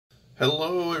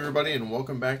Hello everybody and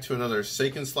welcome back to another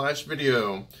Seiken Slash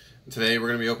video. Today we're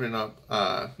going to be opening up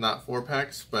not 4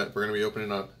 packs, but we're going to be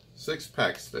opening up 6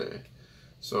 packs today.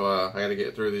 So I got to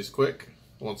get through these quick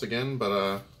once again, but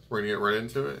we're going to get right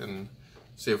into it and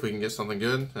see if we can get something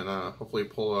good and hopefully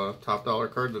pull a top dollar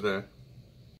card today.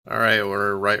 Alright,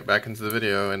 we're right back into the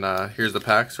video and here's the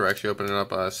packs. We're actually opening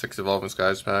up 6 Evolving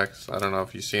Skies packs. I don't know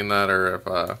if you've seen that or if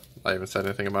I even said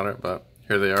anything about it, but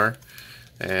here they are.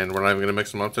 And we're not even going to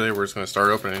mix them up today, we're just going to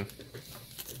start opening.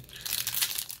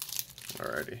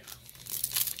 Alrighty.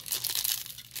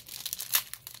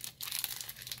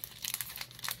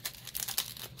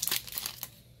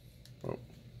 Oh.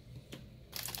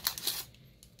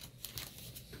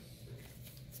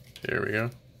 Here we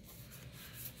go.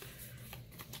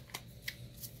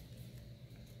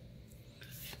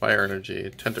 Fire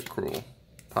Energy, Tentacruel,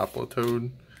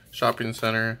 Poplitoad, Shopping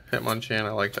Center, Hitmonchan,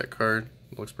 I like that card.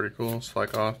 Looks pretty cool.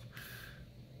 Slakoth,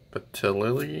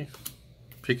 Petililli,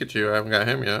 Pikachu, I haven't got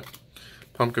him yet.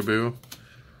 Pumpkaboo,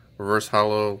 Reverse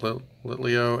Hollow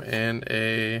Litleo, and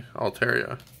a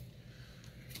Altaria.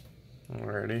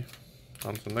 Alrighty,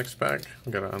 on to the next pack.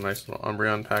 We got a nice little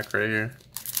Umbreon pack right here.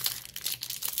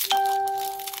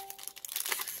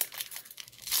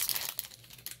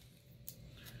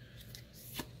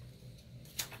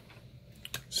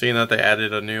 Seeing that they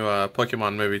added a new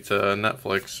Pokemon movie to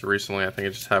Netflix recently, I think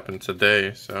it just happened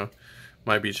today, so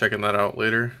might be checking that out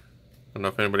later. I don't know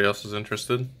if anybody else is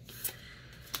interested.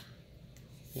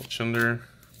 Chinder,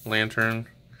 Lantern,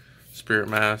 Spirit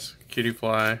Mask,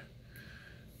 Cutiefly,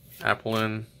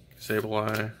 Applin,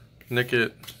 Sableye,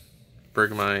 Nickit,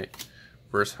 Bergmite,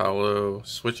 Reverse Hollow,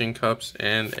 Switching Cups,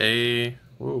 and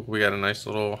we got a nice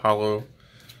little Hollow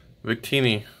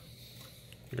Victini.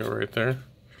 Go right there.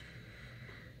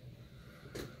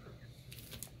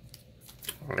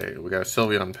 Alright, we got a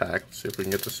Sylveon pack. Let's see if we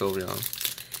can get the Sylveon.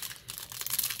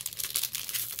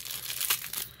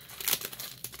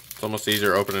 It's almost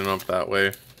easier opening up that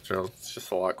way. So it's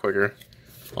just a lot quicker,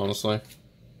 honestly.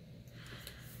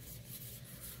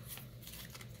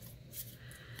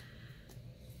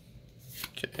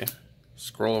 Okay.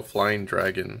 Scroll of Flying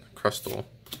Dragon, Crustle,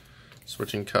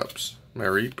 Switching Cups,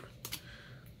 Mareep,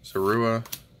 Zorua,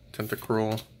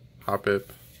 Tentacruel, Hoppip,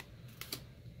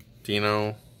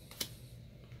 Dino.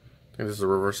 I think this is a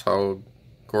Reverse Hollow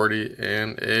Gordy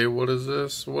and a, what is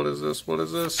this? What is this? What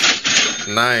is this?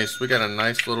 Nice. We got a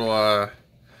nice little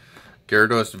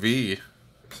Gyarados V.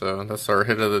 So that's our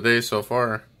hit of the day so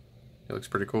far. It looks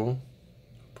pretty cool.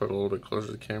 Put it a little bit closer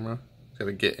to the camera. Got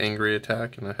a Get Angry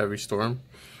attack and a Heavy Storm.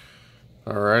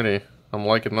 Alrighty. I'm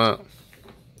liking that.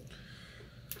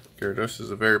 Gyarados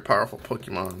is a very powerful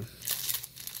Pokemon.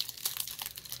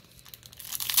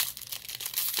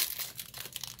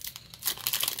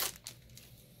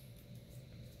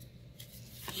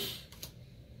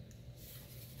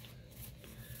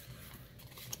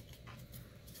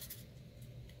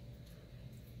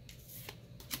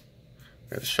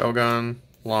 We got Shogun,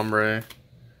 Lombre,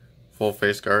 Full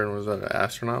Face Guard, what was that, an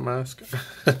astronaut mask?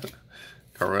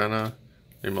 Karena,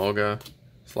 Emolga,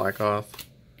 Slakoth,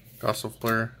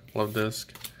 Gossifleur, Love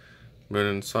Disc, Moon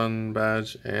and Sun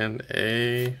badge, and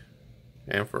a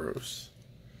Ampharos.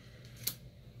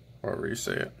 However you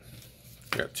say it.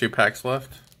 We got 2 packs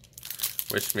left.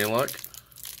 Wish me luck.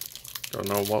 Don't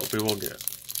know what we will get.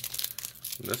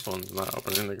 This one's not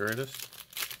opening the greatest.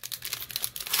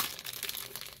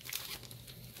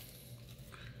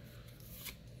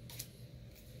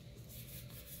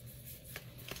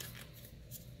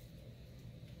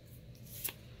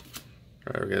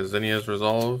 Alright, we got Zinnia's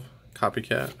Resolve,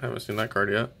 Copycat, haven't seen that card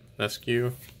yet,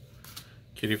 Nescue,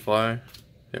 Cutiefly,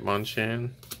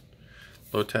 Hitmonchan,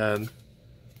 Lotad,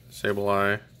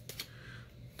 Sableye,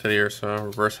 Teddiursa,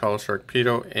 Reverse Hollow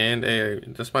Sharpedo, and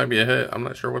this might be a hit, I'm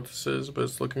not sure what this is, but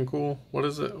it's looking cool. What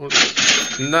is it?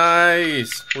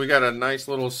 Nice! We got a nice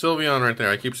little Sylveon right there.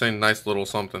 I keep saying nice little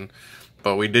something,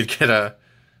 but we did get a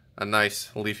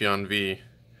nice Leafeon V,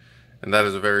 and that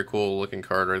is a very cool looking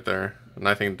card right there. And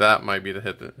I think that might be the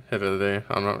hit of the day.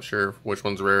 I'm not sure which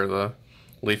one's rare, the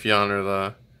Leafeon or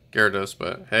the Gyarados,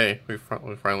 but hey, we're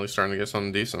finally starting to get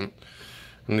something decent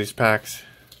in these packs.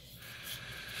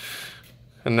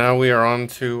 And now we are on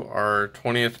to our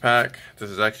 20th pack. This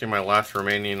is actually my last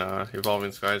remaining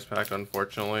Evolving Skies pack,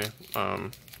 unfortunately.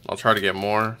 I'll try to get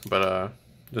more, but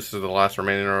this is the last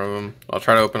remaining of them. I'll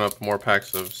try to open up more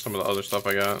packs of some of the other stuff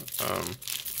I got.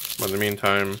 But in the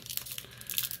meantime,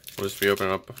 we'll just be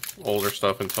opening up older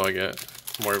stuff until I get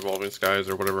more Evolving Skies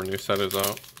or whatever new set is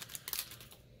out.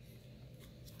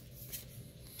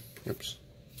 Oops.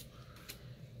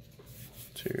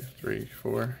 2, 3,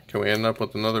 4. Can we end up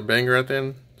with another banger at the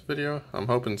end? video? I'm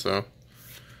hoping so.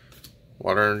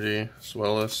 Water Energy,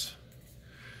 Swellis,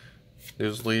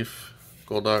 Newsleaf,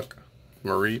 Golduck,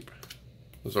 Mareep,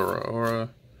 Zoroark,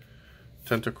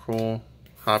 Tentacool,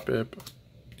 Hoppip,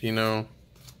 Dino,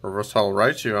 Reversal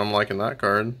Raichu, I'm liking that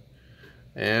card,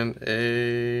 and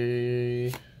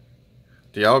a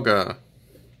Dialga.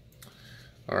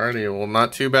 Alrighty, well,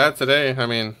 not too bad today. I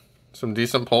mean, some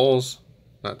decent pulls,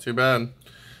 not too bad.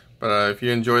 But if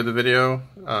you enjoyed the video,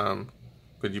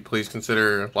 could you please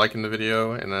consider liking the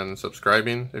video and then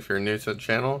subscribing if you're new to the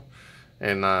channel,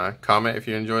 and comment if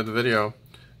you enjoyed the video.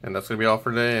 And that's going to be all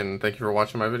for today, and thank you for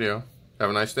watching my video. Have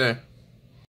a nice day.